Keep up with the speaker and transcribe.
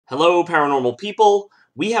Hello, paranormal people.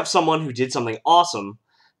 We have someone who did something awesome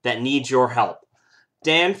that needs your help.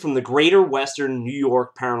 Dan from the Greater Western New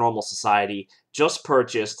York Paranormal Society just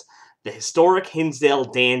purchased the historic Hinsdale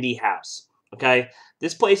Dandy House. Okay?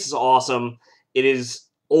 This place is awesome. It is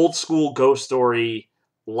old school ghost story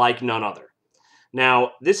like none other.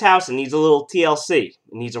 Now, this house it needs a little TLC. It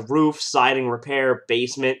needs a roof, siding repair,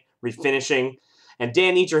 basement, refinishing, and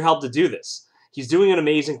Dan needs your help to do this. He's doing an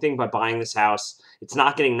amazing thing by buying this house. It's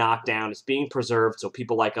not getting knocked down. It's being preserved so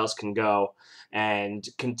people like us can go and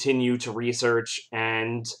continue to research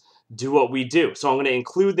and do what we do. So I'm going to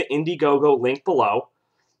include the Indiegogo link below.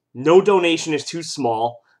 No donation is too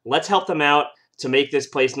small. Let's help them out to make this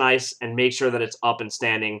place nice and make sure that it's up and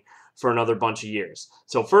standing for another bunch of years.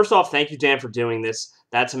 So first off, thank you, Dan, for doing this.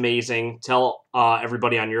 That's amazing. Tell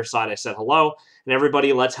everybody on your side I said hello. And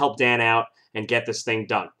everybody, let's help Dan out and get this thing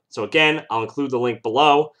done. So again, I'll include the link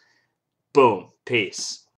below. Boom. Peace.